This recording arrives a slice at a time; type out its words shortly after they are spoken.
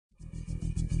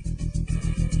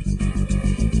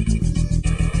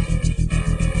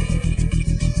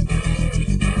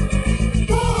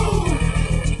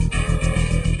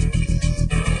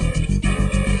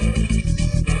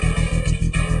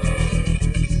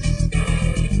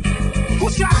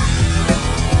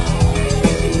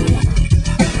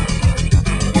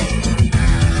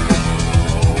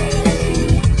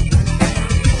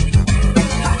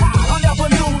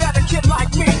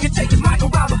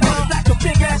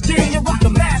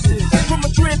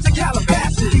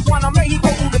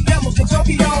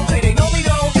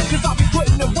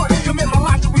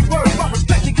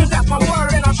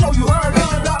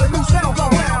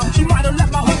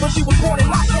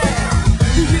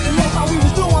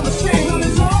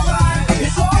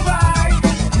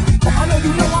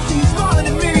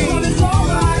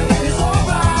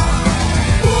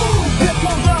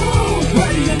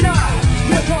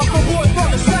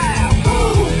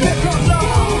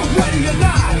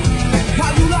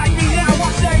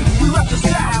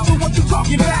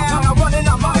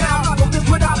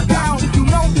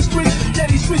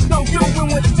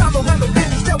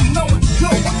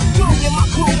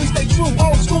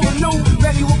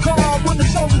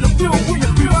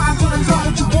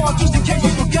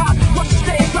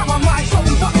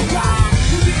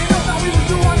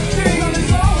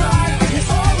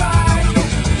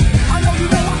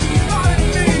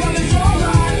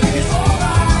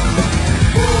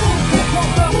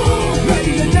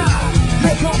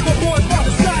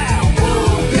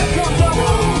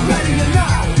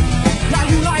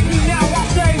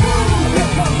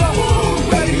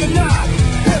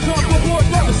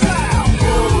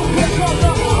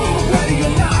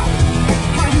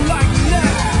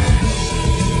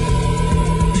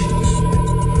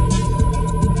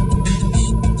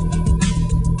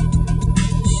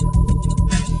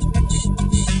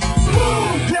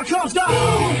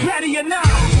ready or not.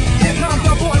 Here comes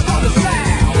the boy from the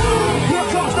south. Here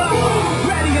comes the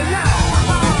ready or not.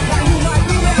 How you like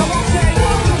me now? I say,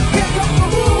 here comes the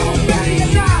ready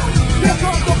or not. Here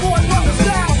comes the boy from the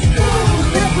south.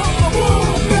 Here comes the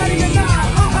ready or not.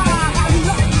 How you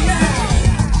like me now?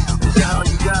 Is that all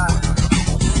you got?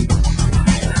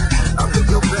 I'll take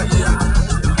your best shot.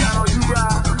 Is that all you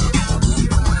got?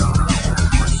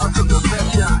 I'll take your best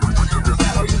shot. Is that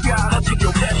all you got? I'll take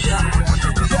your best shot.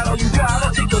 Is that all you got?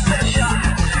 I'll take your best shot.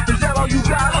 Is that all you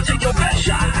got? I'll take your best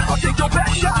shot. I'll take your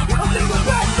best shot. I'll take your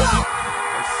best shot.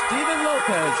 Stephen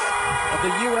Lopez of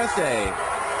the USA.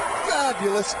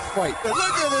 Fabulous fight. But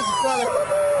look at this brother.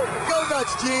 Go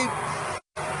nuts, Gene.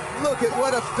 Look at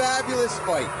what a fabulous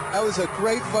fight. That was a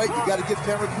great fight. You got to give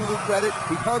Tenrikulu credit.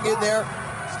 He hung in there.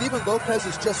 Stephen Lopez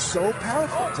is just so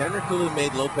powerful. Tenrikulu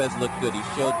made Lopez look good. He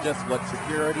showed just what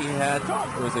superiority he had.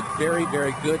 It was a very,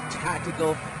 very good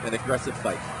tactical and aggressive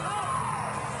fight.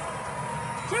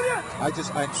 I'm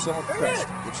so impressed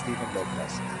with Stephen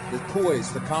Lopez. The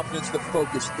poise, the confidence, the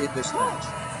focus in this match.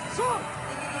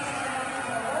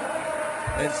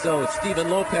 And so Stephen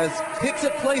Lopez picks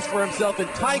a place for himself in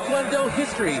Taekwondo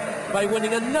history by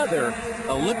winning another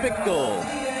Olympic gold.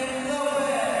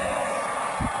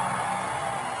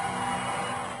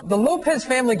 The Lopez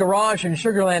family garage in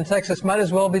Sugar Land, Texas might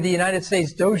as well be the United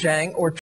States Dojang or